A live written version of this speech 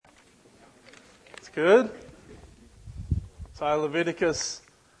Good. So Leviticus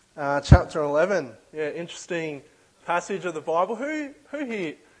chapter 11. Yeah, interesting passage of the Bible. Who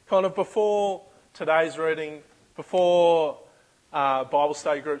here, kind of before today's reading, before Bible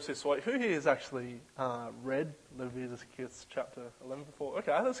study groups this week, who here has actually read Leviticus chapter 11 before?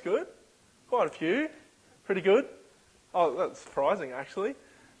 Okay, that's good. Quite a few. Pretty good. Oh, that's surprising actually.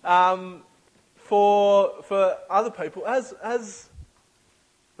 For other people, as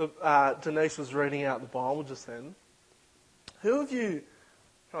Denise was reading out the Bible just then, who of you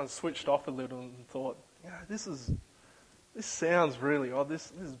kind of switched off a little and thought, yeah, this sounds really odd.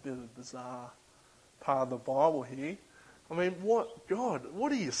 This is a bit of a bizarre part of the Bible here. I mean, what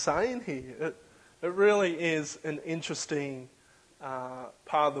are you saying here? It really is an interesting part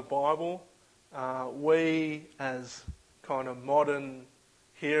of the Bible. We, as kind of modern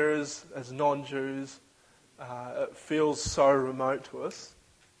hearers, as non-Jews, it feels so remote to us.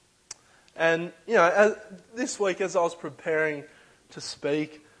 And, this week as I was preparing to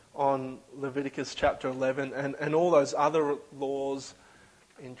speak on Leviticus chapter 11 and all those other laws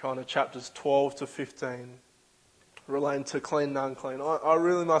in kind of chapters 12 to 15 relating to clean and unclean, I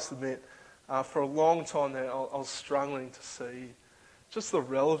really must admit, for a long time there, I was struggling to see just the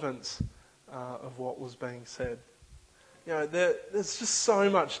relevance of what was being said. There's just so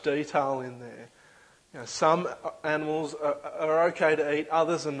much detail in there. Some animals are okay to eat,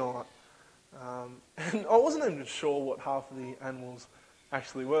 others are not. And I wasn't even sure what half of the animals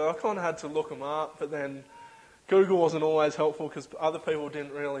actually were. I kind of had to look them up, but then Google wasn't always helpful because other people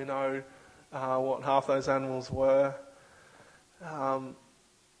didn't really know what half those animals were.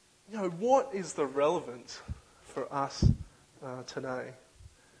 What is the relevance for us today?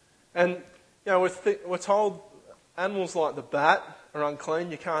 And we're told animals like the bat are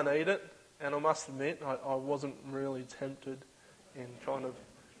unclean, you can't eat it. And I must admit, I wasn't really tempted in kind of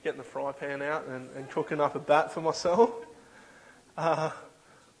getting the fry pan out and cooking up a bat for myself.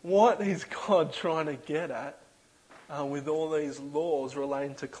 What is God trying to get at with all these laws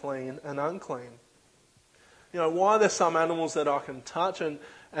relating to clean and unclean? Why are there some animals that I can touch and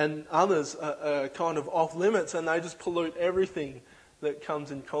others are kind of off limits and they just pollute everything that comes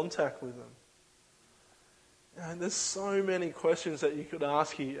in contact with them? There's so many questions that you could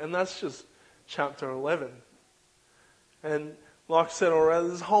ask here, and that's just chapter 11. And like I said already,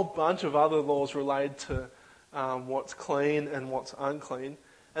 there's a whole bunch of other laws related to what's clean and what's unclean,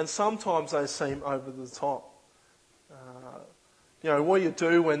 and sometimes they seem over the top. What you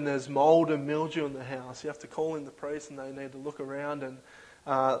do when there's mould and mildew in the house, you have to call in the priest and they need to look around, and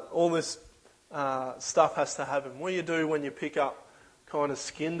all this stuff has to happen. What you do when you pick up kind of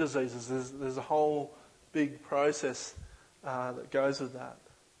skin diseases, there's a whole big process that goes with that.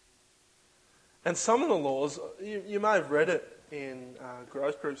 And some of the laws, you may have read it in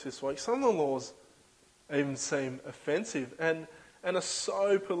growth groups this week, some of the laws even seem offensive and are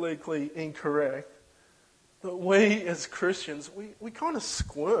so politically incorrect that we as Christians, we kind of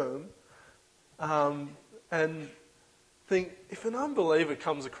squirm and think, if an unbeliever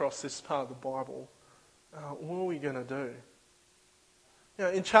comes across this part of the Bible, what are we going to do?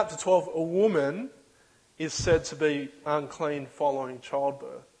 In chapter 12, a woman is said to be unclean following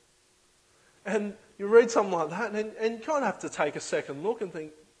childbirth. And you read something like that and you kind of have to take a second look and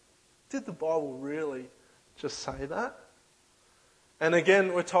think, did the Bible really just say that? And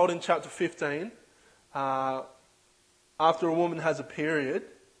again, we're told in chapter 15, after a woman has a period,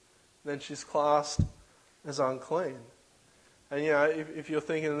 then she's classed as unclean. And if you're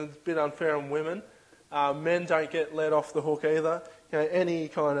thinking it's a bit unfair on women, men don't get let off the hook either. Any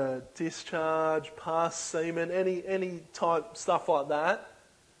kind of discharge, pus, semen, any type stuff like that,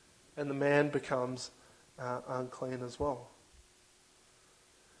 and the man becomes unclean as well.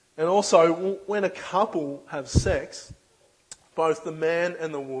 And also, when a couple have sex, both the man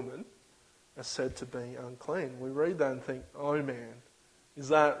and the woman are said to be unclean. We read that and think, oh man, is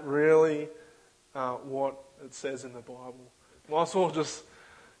that really what it says in the Bible? Might as well just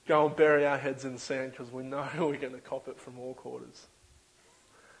go and bury our heads in the sand because we know we're going to cop it from all quarters.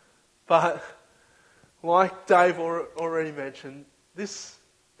 But like Dave already mentioned,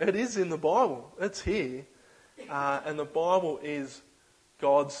 it is in the Bible. It's here. And the Bible is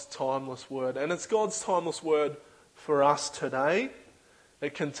God's timeless word. And it's God's timeless word for us today.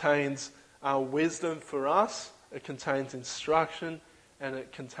 It contains wisdom for us. It contains instruction. And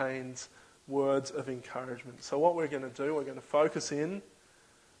it contains words of encouragement. So what we're going to do, we're going to focus in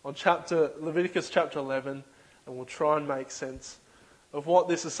on Leviticus chapter 11. And we'll try and make sense of what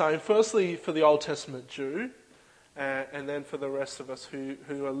this is saying. Firstly, for the Old Testament Jew. And then for the rest of us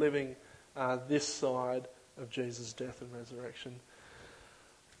who are living this side of Jesus' death and resurrection.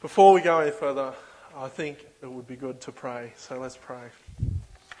 Before we go any further, I think it would be good to pray. So let's pray.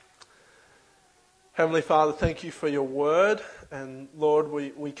 Heavenly Father, thank you for your word. And Lord,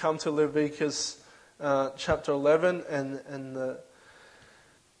 we come to Leviticus chapter 11 and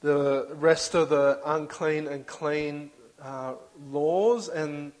the rest of the unclean and clean laws.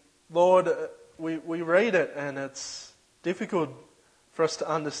 And Lord, we read it and it's difficult for us to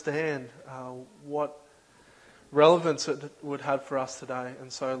understand what relevance it would have for us today. And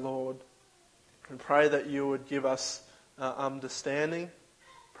so, Lord, I pray that you would give us understanding.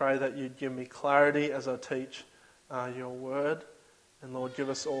 Pray that you'd give me clarity as I teach your word. And Lord, give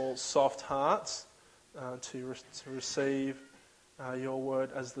us all soft hearts to receive your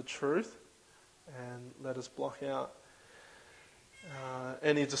word as the truth. And let us block out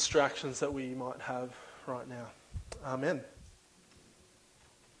any distractions that we might have right now. Amen.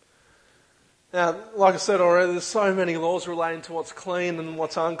 Now, like I said already, there's so many laws relating to what's clean and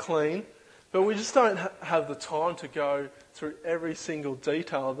what's unclean, but we just don't have the time to go through every single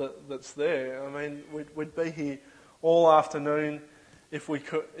detail that's there. I mean, we'd be here all afternoon if we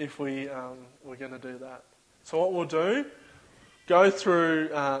were going to do that. So what we'll do, go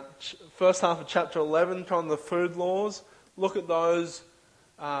through first half of chapter 11, kind of the food laws, look at those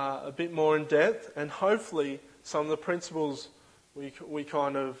a bit more in depth, and hopefully some of the principles we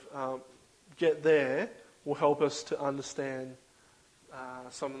kind of get there will help us to understand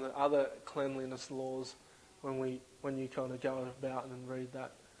some of the other cleanliness laws when you kind of go about and read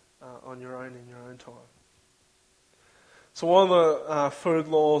that on your own in your own time. So what are the food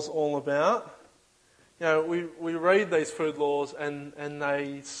laws all about? You know, we read these food laws and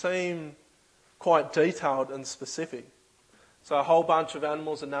they seem quite detailed and specific. So a whole bunch of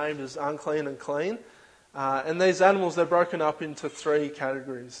animals are named as unclean and clean. And these animals, they're broken up into three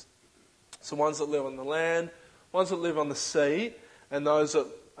categories. So ones that live on the land, ones that live on the sea, and those that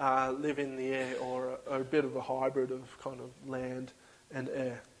live in the air, or a bit of a hybrid of kind of land and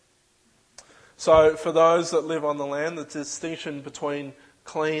air. So for those that live on the land, the distinction between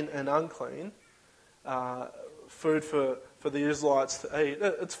clean and unclean, food for the Israelites to eat,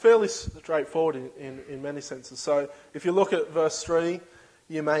 it's fairly straightforward in many senses. So if you look at verse 3,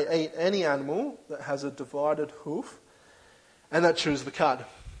 you may eat any animal that has a divided hoof and that chews the cud.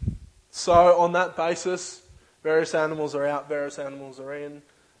 So on that basis, various animals are out, various animals are in.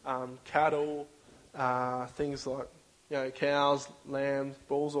 Cattle, things like cows, lambs,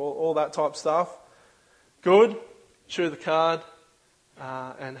 bulls, all that type of stuff. Good, chew the cud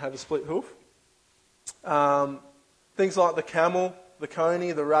and have a split hoof. Things like the camel, the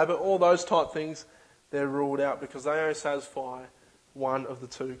coney, the rabbit, all those type things, they're ruled out because they only satisfy one of the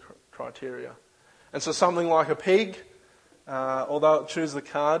two criteria. And so something like a pig, although it chews the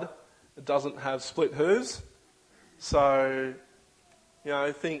cud, it doesn't have split hooves. So,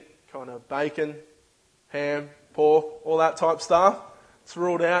 think kind of bacon, ham, pork, all that type of stuff. It's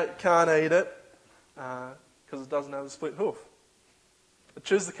ruled out. You can't eat it because it doesn't have a split hoof. It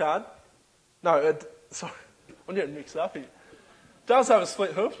chews the cud. No, sorry, I'm getting mixed up here. It does have a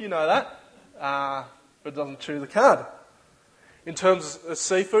split hoof, you know that, but it doesn't chew the cud. In terms of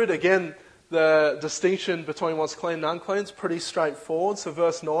seafood, again, the distinction between what's clean and unclean is pretty straightforward. So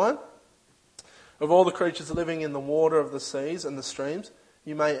verse 9, of all the creatures living in the water of the seas and the streams,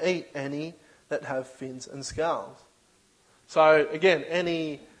 you may eat any that have fins and scales. So again,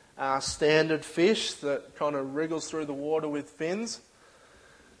 any standard fish that kind of wriggles through the water with fins,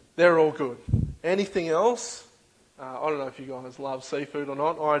 they're all good. Anything else, I don't know if you guys love seafood or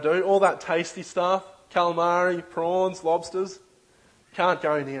not, I do. All that tasty stuff, calamari, prawns, lobsters, can't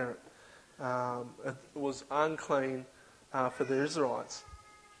go near it. It was unclean for the Israelites.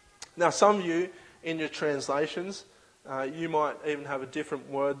 Now some of you, in your translations, you might even have a different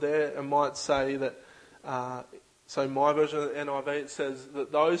word there and might say that, so my version of the NIV, it says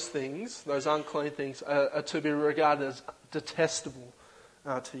that those things, those unclean things, are to be regarded as detestable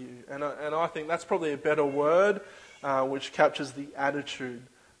to you. And I think that's probably a better word which captures the attitude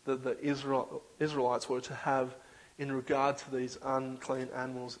that the Israelites were to have in regard to these unclean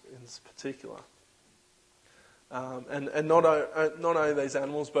animals in particular. And not only these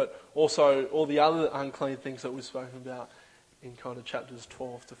animals, but also all the other unclean things that we've spoken about in kind of chapters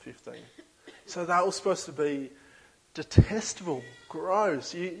 12 to 15. So that was supposed to be detestable,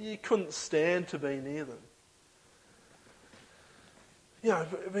 gross. You couldn't stand to be near them.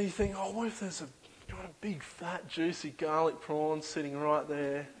 But you think, what if there's a kind of big, fat, juicy garlic prawn sitting right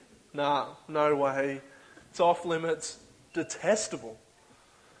there? Nah, no way. It's off limits, detestable.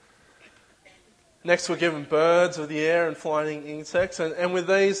 Next, we're given birds of the air and flying insects. And with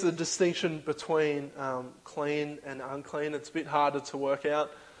these, the distinction between clean and unclean, it's a bit harder to work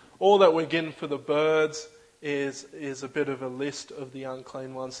out. all that we're getting for the birds is a bit of a list of the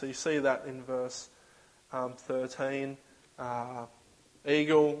unclean ones. So you see that in verse 13.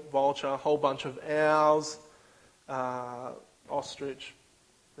 Eagle, vulture, a whole bunch of owls, ostrich,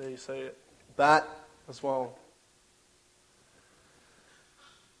 there you see it, bat as well.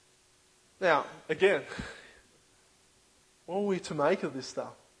 Now, again, what are we to make of this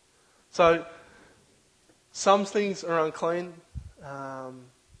stuff? So, some things are unclean,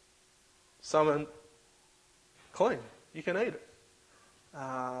 some are clean. You can eat it.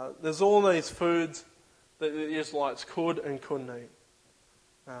 There's all these foods that the Israelites could and couldn't eat.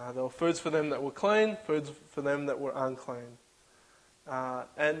 There were foods for them that were clean, foods for them that were unclean.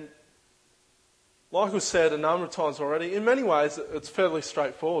 And like was said a number of times already, in many ways it's fairly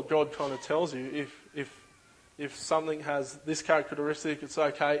straightforward. God kind of tells you if something has this characteristic, it's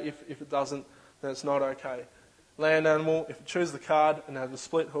okay. If it doesn't, then it's not okay. Land animal, if it chews the cud and has a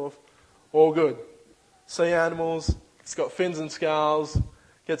split hoof, all good. Sea animals, it's got fins and scales,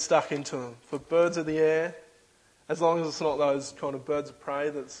 get stuck into them. For birds of the air, as long as it's not those kind of birds of prey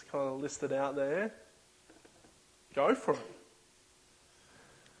that's kind of listed out there, go for it.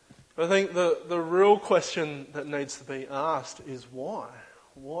 I think the real question that needs to be asked is why?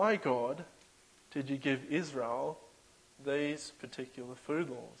 Why, God, did you give Israel these particular food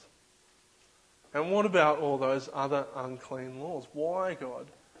laws? And what about all those other unclean laws? Why, God,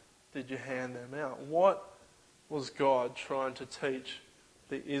 did you hand them out? What was God trying to teach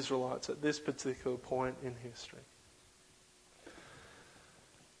the Israelites at this particular point in history?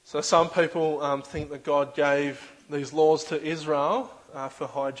 So some people think that God gave these laws to Israel for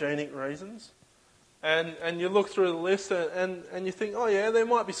hygienic reasons. And you look through the list and you think, oh yeah, there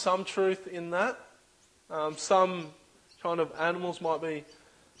might be some truth in that. Some kind of animals might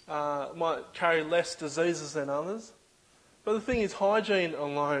carry less diseases than others. But the thing is, hygiene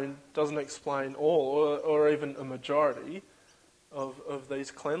alone doesn't explain all or even a majority of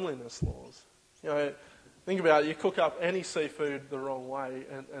these cleanliness laws. You know, think about it, you cook up any seafood the wrong way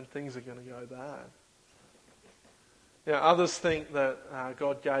and things are going to go bad. You know, others think that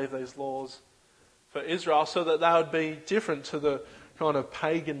God gave these laws for Israel so that they would be different to the kind of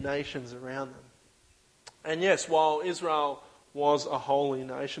pagan nations around them. And yes, while Israel was a holy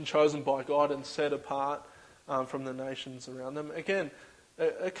nation chosen by God and set apart from the nations around them, again,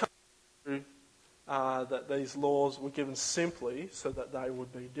 it comes true that these laws were given simply so that they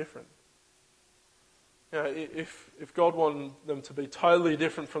would be different. You know, if God wanted them to be totally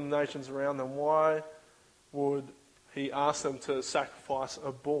different from the nations around them, why would he ask them to sacrifice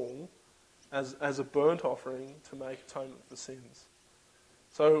a bull as a burnt offering to make atonement for sins?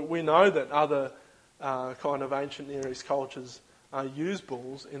 So we know that other kind of ancient Near East cultures use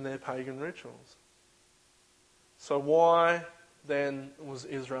bulls in their pagan rituals. So why then was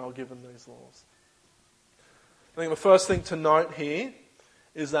Israel given these laws? I think the first thing to note here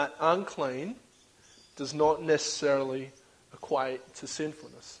is that unclean does not necessarily equate to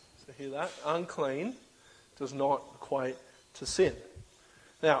sinfulness. So hear that? Unclean does not equate to sin.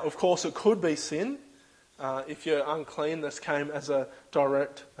 Now, of course, it could be sin. If you're unclean, this came as a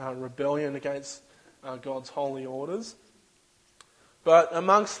direct rebellion against God's holy orders. But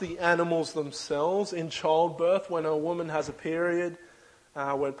amongst the animals themselves, in childbirth, when a woman has a period,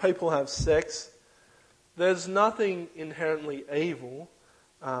 when people have sex, there's nothing inherently evil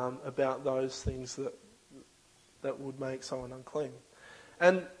about those things that would make someone unclean.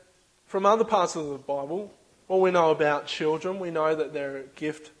 And from other parts of the Bible, what we know about children, we know that they're a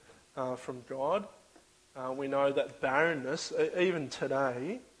gift from God. We know that barrenness, even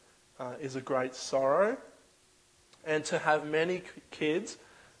today, is a great sorrow. And to have many kids,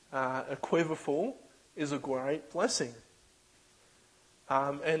 equivocal, is a great blessing.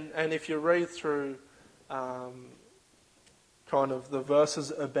 And if you read through kind of the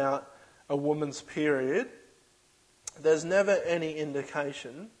verses about a woman's period, there's never any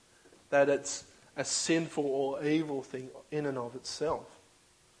indication that it's a sinful or evil thing in and of itself.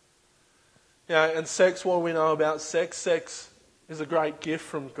 And sex, what we know about sex, sex is a great gift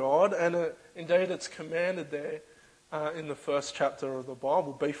from God, and indeed it's commanded there in the first chapter of the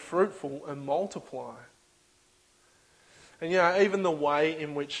Bible, be fruitful and multiply. And even the way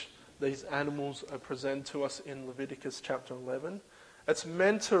in which these animals are presented to us in Leviticus chapter 11, it's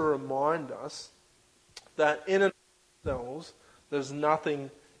meant to remind us that in and of themselves there's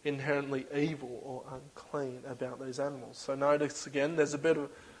nothing inherently evil or unclean about these animals. So notice again, there's a bit of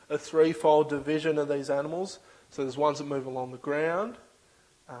a threefold division of these animals. So there's ones that move along the ground,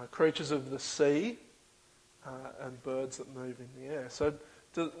 creatures of the sea, and birds that move in the air. So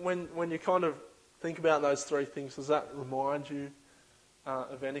when you kind of think about those three things, does that remind you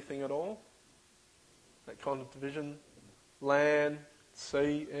of anything at all? That kind of division. Land,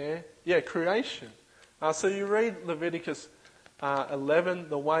 sea, air. Yeah, creation. So you read Leviticus 11,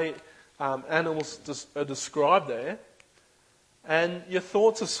 the way animals are described there, and your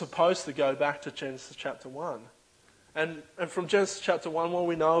thoughts are supposed to go back to Genesis chapter 1. And from Genesis chapter 1, what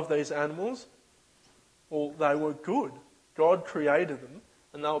we know of these animals, well, they were good. God created them,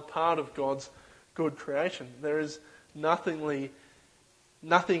 and they were part of God's good creation. There is nothing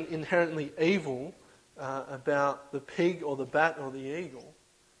inherently evil about the pig or the bat or the eagle,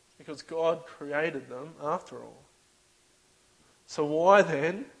 because God created them after all. So why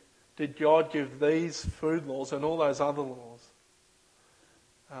then did God give these food laws and all those other laws?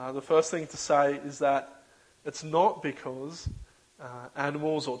 The first thing to say is that it's not because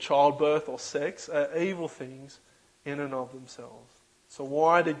animals or childbirth or sex are evil things in and of themselves. So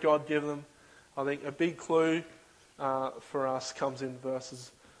why did God give them? I think a big clue for us comes in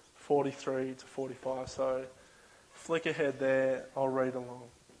verses 43 to 45. So flick ahead there, I'll read along.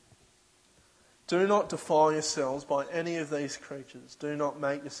 Do not defile yourselves by any of these creatures. Do not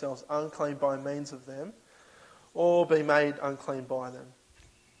make yourselves unclean by means of them, or be made unclean by them.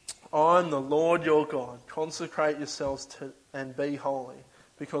 I am the Lord your God. Consecrate yourselves and be holy,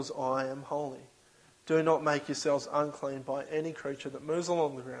 because I am holy. Do not make yourselves unclean by any creature that moves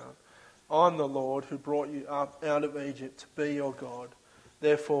along the ground. I am the Lord who brought you up out of Egypt to be your God.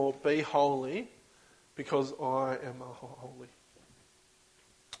 Therefore be holy, because I am holy.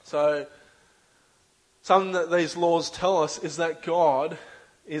 So, something that these laws tell us is that God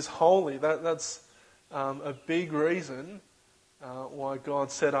is holy. That's a big reason why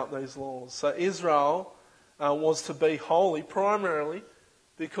God set up these laws. So Israel was to be holy primarily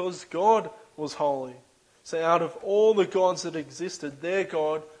because God was holy. So out of all the gods that existed, their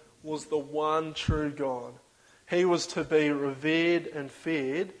God was the one true God. He was to be revered and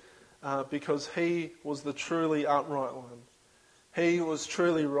feared because he was the truly upright one. He was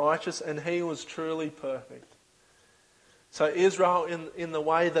truly righteous and he was truly perfect. So Israel, in the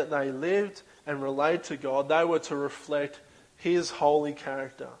way that they lived and related to God, they were to reflect his holy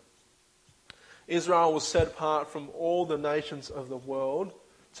character. Israel was set apart from all the nations of the world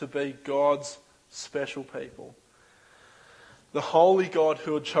to be God's special people. The holy God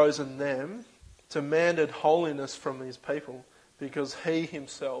who had chosen them demanded holiness from his people because he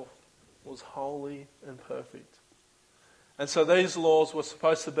himself was holy and perfect. And so these laws were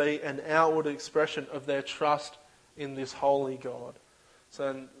supposed to be an outward expression of their trust in this holy God.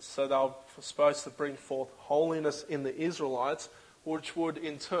 So they were supposed to bring forth holiness in the Israelites, which would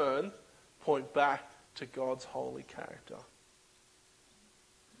in turn point back to God's holy character.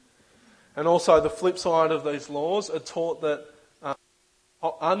 And also the flip side of these laws are taught that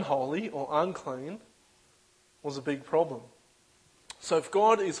unholy or unclean was a big problem. So if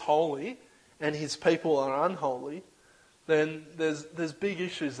God is holy and his people are unholy, then there's big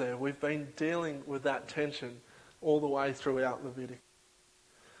issues there. We've been dealing with that tension all the way throughout Leviticus.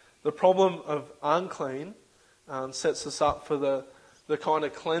 The problem of unclean sets us up for the kind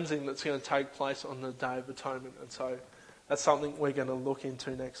of cleansing that's going to take place on the Day of Atonement. And so that's something we're going to look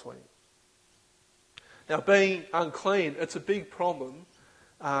into next week. Now, being unclean, it's a big problem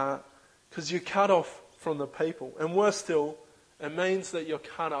because you're cut off from the people. And worse still, it means that you're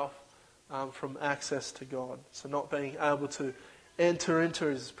cut off from access to God. So not being able to enter into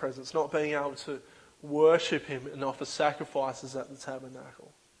his presence, not being able to worship him and offer sacrifices at the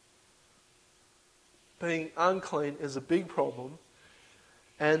tabernacle. Being unclean is a big problem,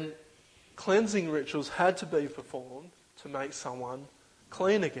 and cleansing rituals had to be performed to make someone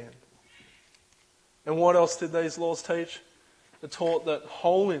clean again. And what else did these laws teach? They taught that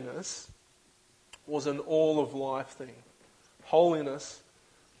holiness was an all-of-life thing. Holiness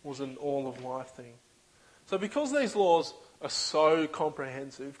was an all-of-life thing. So because these laws are so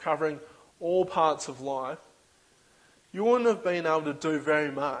comprehensive, covering all parts of life, you wouldn't have been able to do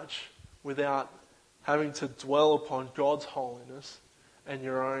very much without having to dwell upon God's holiness and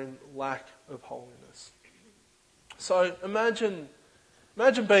your own lack of holiness. So imagine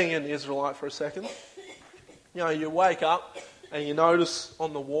being an Israelite for a second. You know, you wake up and you notice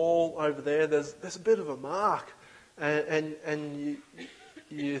on the wall over there's a bit of a mark, and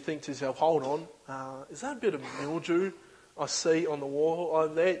you think to yourself, hold on, is that a bit of mildew I see on the wall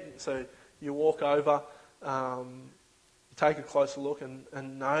over there? So you walk over, take a closer look,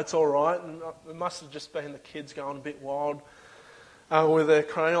 and no, it's all right. And it must have just been the kids going a bit wild with their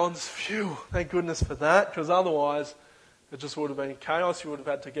crayons. Phew, thank goodness for that, because otherwise it just would have been chaos. You would have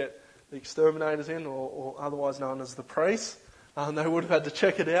had to get the exterminators in, or otherwise known as the priests. They would have had to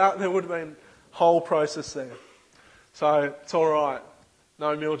check it out. There would have been a whole process there. So it's all right.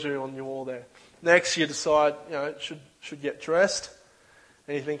 No mildew on your wall there. Next, you decide, should get dressed.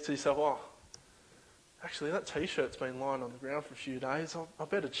 And you think to yourself, oh, actually that t-shirt's been lying on the ground for a few days. I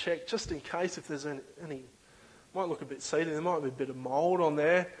better check just in case if there's any might look a bit seedy. There might be a bit of mould on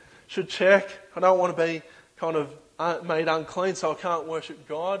there. Should check. I don't want to be kind of made unclean, so I can't worship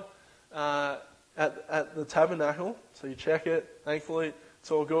God at the tabernacle. So you check it. Thankfully,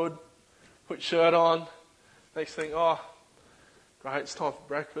 it's all good. Put your shirt on. Next thing, oh, great, it's time for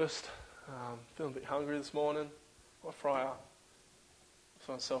breakfast. Feeling a bit hungry this morning. I'll fry up.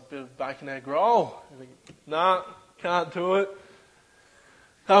 Find myself a bit of bacon egg roll. You think, nah, can't do it.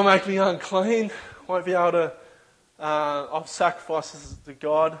 That'll make me unclean. Won't be able to offer sacrifices to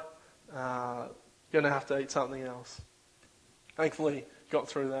God. Going to have to eat something else. Thankfully, got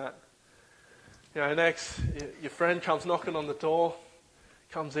through that. Next, your friend comes knocking on the door,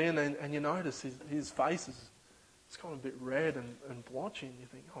 comes in, and you notice his face is kind of a bit red and blotchy, and you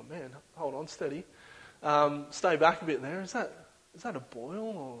think, oh man, hold on, steady. Stay back a bit there. Is that a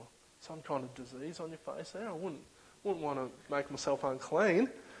boil or some kind of disease on your face there? I wouldn't want to make myself unclean.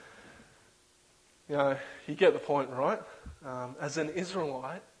 You get the point, right? As an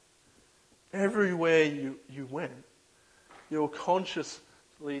Israelite, everywhere you went, you're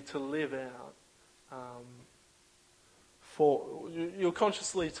consciously to live for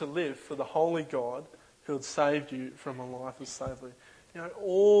the holy God who had saved you from a life of slavery.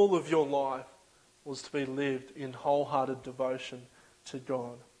 All of your life was to be lived in wholehearted devotion to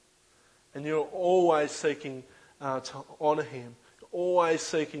God. And you're always seeking to honour Him, always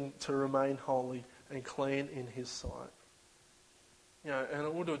seeking to remain holy and clean in His sight. And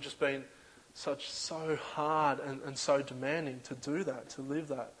it would have just been so hard and so demanding to do that, to live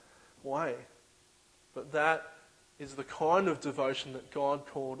that way. But that is the kind of devotion that God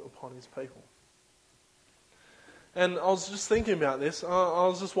called upon His people. And I was just thinking about this. I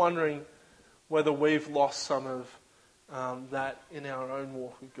was just wondering whether we've lost some of that in our own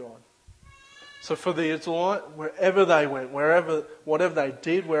walk with God. So for the Israelite, wherever they went, whatever they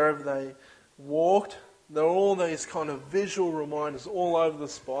did, wherever they walked, there were all these kind of visual reminders all over the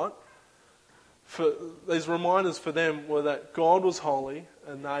spot. These reminders for them were that God was holy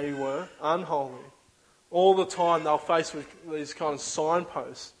and they were unholy. All the time they were faced with these kind of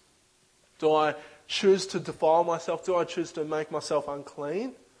signposts. Do I choose to defile myself? Do I choose to make myself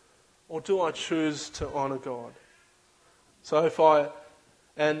unclean? Or do I choose to honour God? So if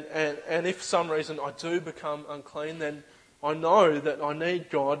if for some reason I do become unclean, then I know that I need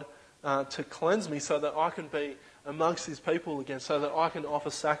God to cleanse me so that I can be amongst His people again, so that I can offer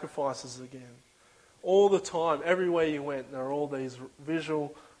sacrifices again. All the time, everywhere you went, there are all these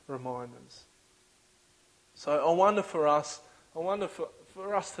visual reminders. So I wonder for us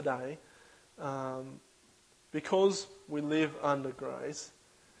today, because we live under grace,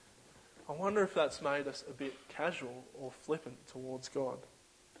 I wonder if that's made us a bit casual or flippant towards God.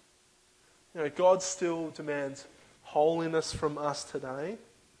 God still demands holiness from us today.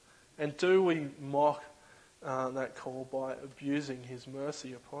 And do we mock that call by abusing His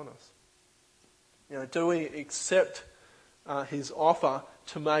mercy upon us? Do we accept His offer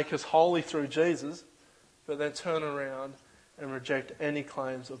to make us holy through Jesus, but then turn around and reject any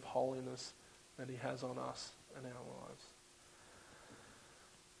claims of holiness that He has on us and our lives?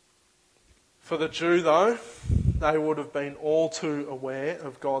 For the Jew, though, they would have been all too aware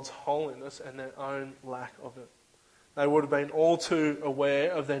of God's holiness and their own lack of it. They would have been all too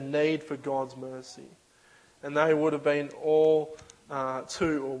aware of their need for God's mercy. And they would have been all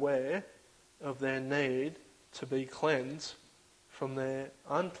too aware of their need to be cleansed from their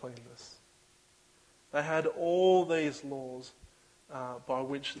uncleanness. They had all these laws by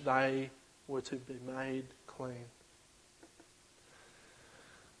which they were to be made clean.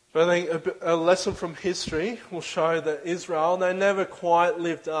 But I think a lesson from history will show that Israel, they never quite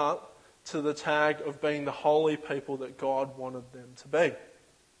lived up to the tag of being the holy people that God wanted them to be.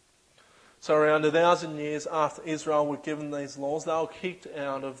 So around 1,000 years after Israel were given these laws, they were kicked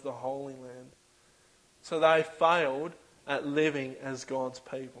out of the Holy Land. So they failed at living as God's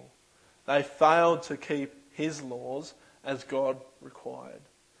people. They failed to keep His laws as God required.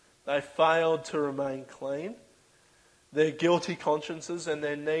 They failed to remain clean. Their guilty consciences and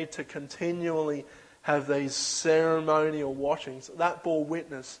their need to continually have these ceremonial washings, that bore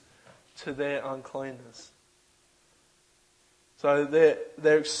witness to their uncleanness. So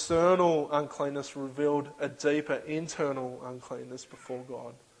their external uncleanness revealed a deeper internal uncleanness before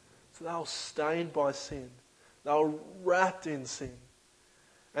God. So they were stained by sin. They were wrapped in sin.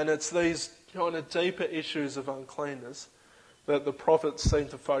 And it's these kind of deeper issues of uncleanness that the prophets seem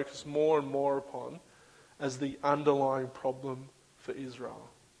to focus more and more upon as the underlying problem for Israel.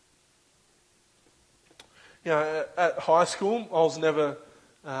 At high school, I was never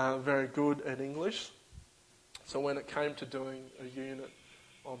very good at English. So when it came to doing a unit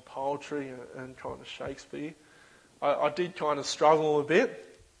on poetry and kind of Shakespeare, I did kind of struggle a bit.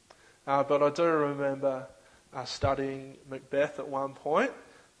 But I do remember studying Macbeth at one point,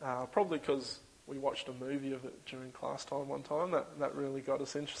 probably because we watched a movie of it during class time one time. That really got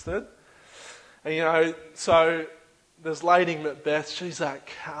us interested. And, so there's Lady Macbeth. She's that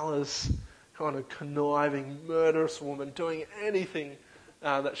callous, kind of conniving, murderous woman doing anything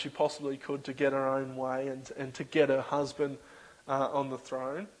that she possibly could to get her own way and to get her husband on the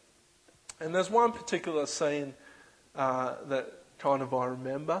throne. And there's one particular scene that kind of I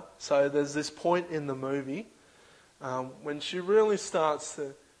remember. So there's this point in the movie when she really starts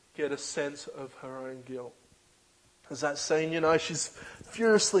to get a sense of her own guilt. There's that scene, she's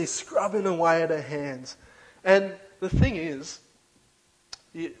furiously scrubbing away at her hands. And the thing is,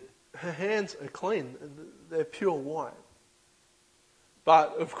 her hands are clean. They're pure white.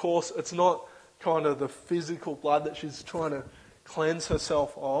 But, of course, it's not kind of the physical blood that she's trying to cleanse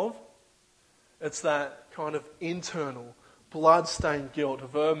herself of. It's that kind of internal, blood-stained guilt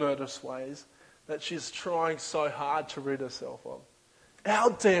of her murderous ways that she's trying so hard to rid herself of.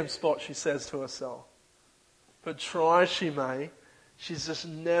 Our damn spot, she says to herself. But try as she may, she's just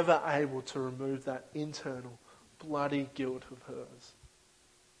never able to remove that internal, bloody guilt of hers.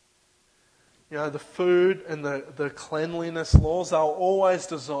 The food and the cleanliness laws are always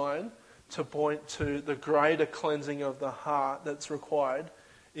designed to point to the greater cleansing of the heart that's required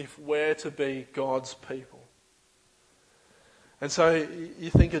if we're to be God's people. And so you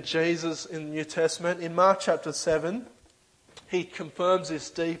think of Jesus in the New Testament. In Mark chapter 7, he confirms this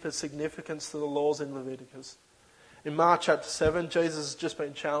deeper significance to the laws in Leviticus. In Mark chapter 7, Jesus has just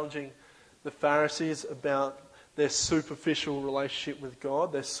been challenging the Pharisees about their superficial relationship with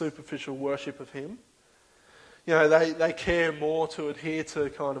God, their superficial worship of Him. They care more to adhere to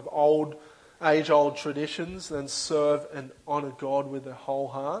kind of age-old traditions than serve and honour God with their whole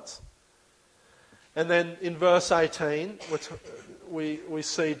hearts. And then in verse 18, we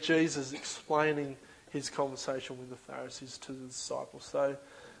see Jesus explaining his conversation with the Pharisees to the disciples. So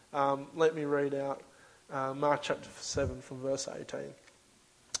let me read out Mark chapter 7 from verse 18.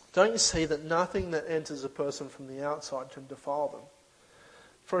 Don't you see that nothing that enters a person from the outside can defile them?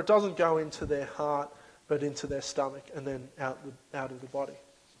 For it doesn't go into their heart, but into their stomach, and then out of the body.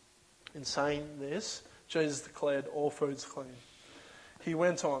 In saying this, Jesus declared all food's clean. He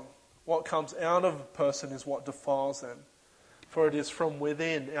went on, what comes out of a person is what defiles them. For it is from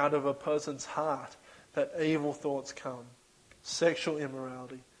within, out of a person's heart, that evil thoughts come. Sexual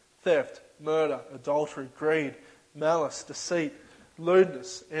immorality, theft, murder, adultery, greed, malice, deceit,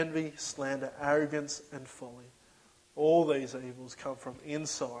 lewdness, envy, slander, arrogance, and folly. All these evils come from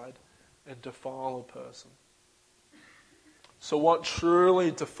inside and defile a person. So what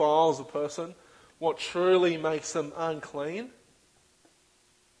truly defiles a person, what truly makes them unclean,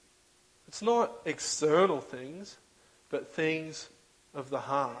 it's not external things, but things of the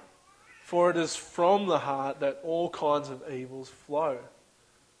heart. For it is from the heart that all kinds of evils flow.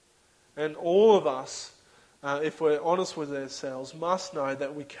 And all of us, if we're honest with ourselves, must know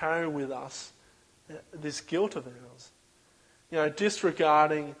that we carry with us this guilt of ours.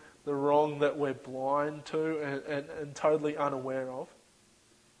 Disregarding the wrong that we're blind to and totally unaware of.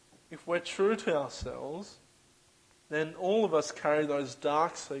 If we're true to ourselves, then all of us carry those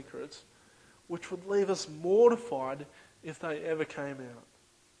dark secrets which would leave us mortified if they ever came out.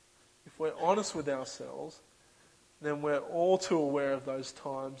 If we're honest with ourselves, then we're all too aware of those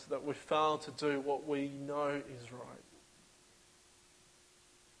times that we fail to do what we know is right.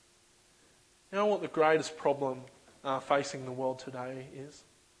 You know what the greatest problem facing the world today is?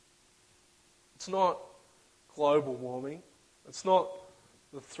 It's not global warming. It's not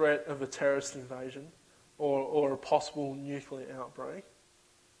the threat of a terrorist invasion or a possible nuclear outbreak.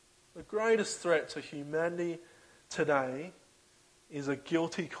 The greatest threat to humanity today is a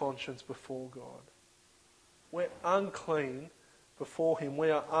guilty conscience before God. We're unclean before Him.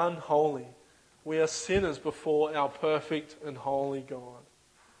 We are unholy. We are sinners before our perfect and holy God.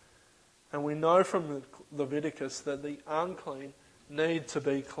 And we know from Leviticus that the unclean need to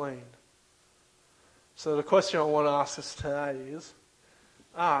be cleaned. So the question I want to ask us today is,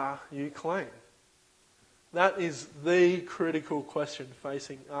 are you clean? That is the critical question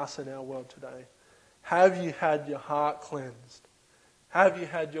facing us in our world today. Have you had your heart cleansed? Have you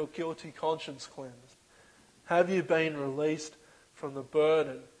had your guilty conscience cleansed? Have you been released from the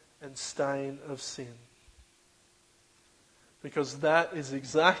burden and stain of sin? Because that is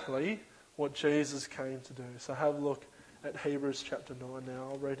exactly what Jesus came to do. So have a look at Hebrews chapter 9 now.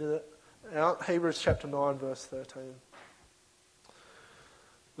 I'll read it out. Hebrews chapter 9 verse 13.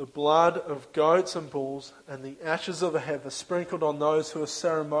 The blood of goats and bulls and the ashes of a heifer sprinkled on those who are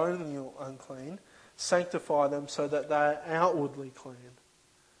ceremonially unclean sanctify them so that they are outwardly clean.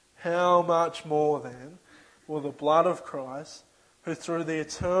 How much more then will the blood of Christ, who through the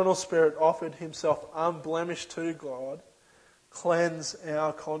eternal Spirit offered himself unblemished to God, cleanse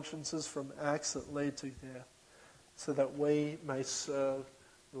our consciences from acts that lead to death, so that we may serve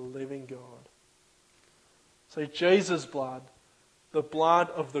the living God. So Jesus' blood, the blood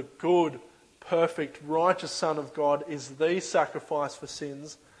of the good, perfect, righteous Son of God, is the sacrifice for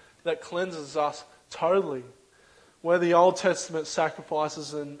sins that cleanses us totally. Where the Old Testament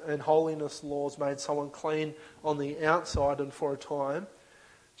sacrifices and holiness laws made someone clean on the outside and for a time,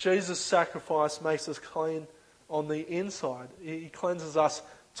 Jesus' sacrifice makes us clean on the inside. He cleanses us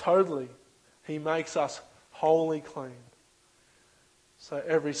totally. He makes us wholly clean. So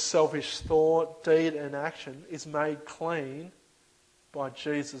every selfish thought, deed and action is made clean by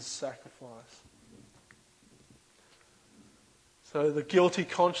Jesus' sacrifice. So the guilty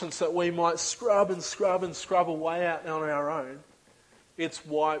conscience that we might scrub away out on our own, it's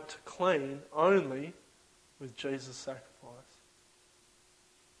wiped clean only with Jesus' sacrifice.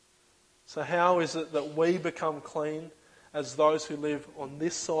 So how is it that we become clean as those who live on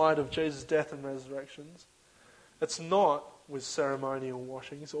this side of Jesus' death and resurrections? It's not with ceremonial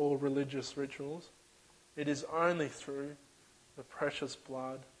washings or religious rituals. It is only through the precious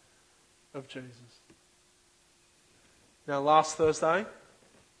blood of Jesus. Now last Thursday,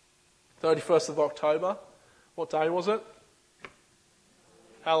 31st of October, what day was it?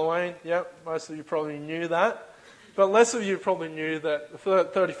 Halloween, yep, most of you probably knew that. But less of you probably knew that the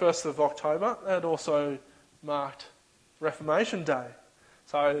 31st of October, that also marked Reformation Day.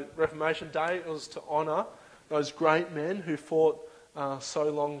 So Reformation Day was to honour those great men who fought so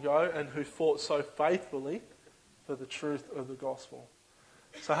long ago and who fought so faithfully for the truth of the gospel.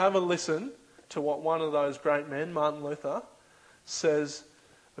 So have a listen to what one of those great men, Martin Luther, says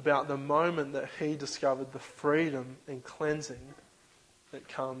about the moment that he discovered the freedom and cleansing that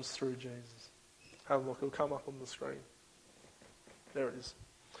comes through Jesus. Have a look, it'll come up on the screen. There it is.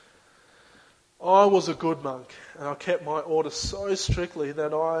 I was a good monk, and I kept my orders so strictly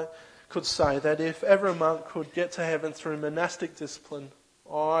that I could say that if ever a monk could get to heaven through monastic discipline,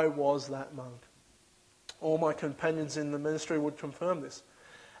 I was that monk. All my companions in the ministry would confirm this.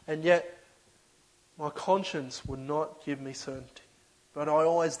 And yet, my conscience would not give me certainty. But I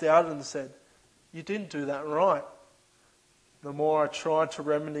always doubted and said, you didn't do that right. The more I tried to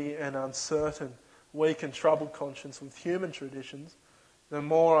remedy an uncertain, weak and troubled conscience with human traditions, the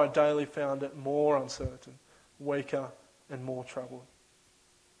more I daily found it more uncertain, weaker and more troubled.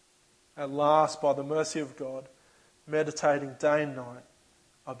 At last, by the mercy of God, meditating day and night,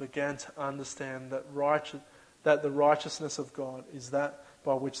 I began to understand that the righteousness of God is that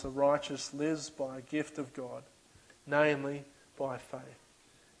by which the righteous lives by a gift of God, namely by faith.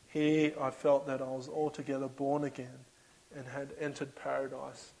 Here I felt that I was altogether born again and had entered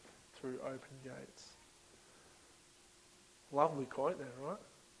paradise through open gates. Lovely quote there, right?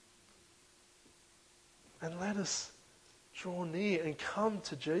 And let us draw near and come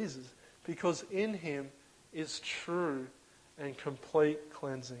to Jesus, because in him is true and complete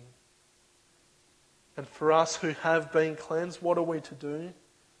cleansing. And for us who have been cleansed, what are we to do?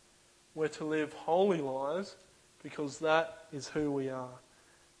 We're to live holy lives, because that is who we are.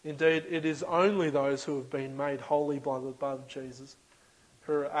 Indeed, it is only those who have been made holy by the blood of Jesus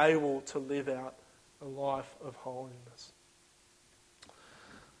who are able to live out a life of holiness.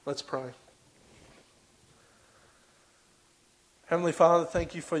 Let's pray. Heavenly Father,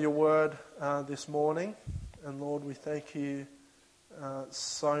 thank you for your word this morning. And Lord, we thank you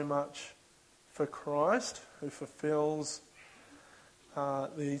so much for Christ, who fulfills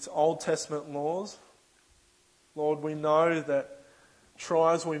these Old Testament laws. Lord, we know that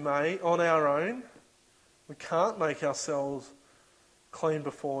try as we may on our own, we can't make ourselves clean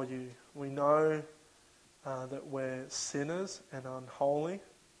before you. We know that we're sinners and unholy,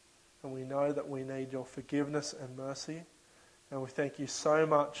 and we know that we need your forgiveness and mercy. And we thank you so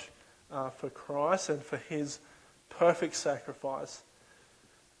much for Christ and for his perfect sacrifice.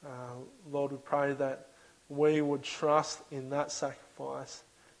 Lord, we pray that we would trust in that sacrifice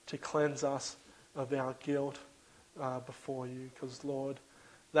to cleanse us of our guilt before you. Because, Lord,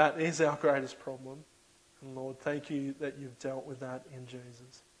 that is our greatest problem. And, Lord, thank you that you've dealt with that in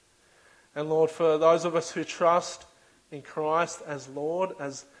Jesus. And, Lord, for those of us who trust in Christ as Lord,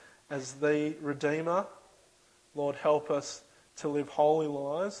 as the Redeemer, Lord, help us to live holy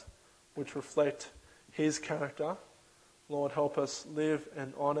lives which reflect his character. Lord, help us live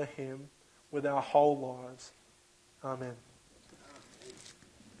and honour him with our whole lives. Amen.